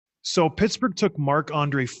So Pittsburgh took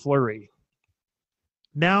Marc-Andre Fleury.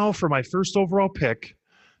 Now for my first overall pick,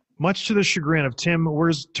 much to the chagrin of Tim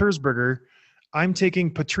Tersberger, I'm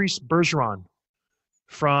taking Patrice Bergeron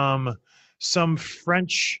from some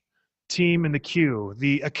French team in the queue.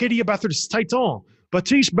 The Acadia Bathurst Titan,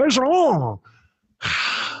 Patrice Bergeron.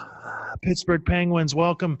 Pittsburgh Penguins,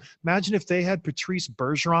 welcome. Imagine if they had Patrice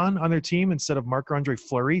Bergeron on their team instead of Marc-Andre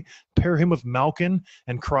Fleury. Pair him with Malkin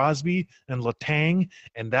and Crosby and Letang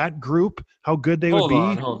and that group, how good they would be.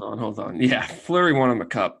 Hold on. Yeah, Fleury won him a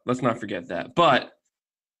cup. Let's not forget that. But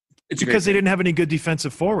it's because they didn't have any good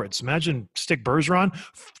defensive forwards. Imagine stick Bergeron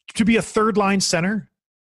to be a third-line center.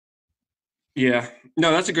 Yeah.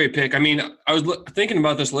 No, that's a great pick. I mean, I was thinking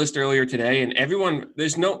about this list earlier today, and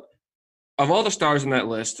of all the stars on that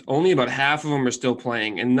list, only about half of them are still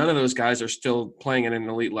playing, and none of those guys are still playing at an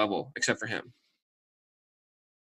elite level except for him.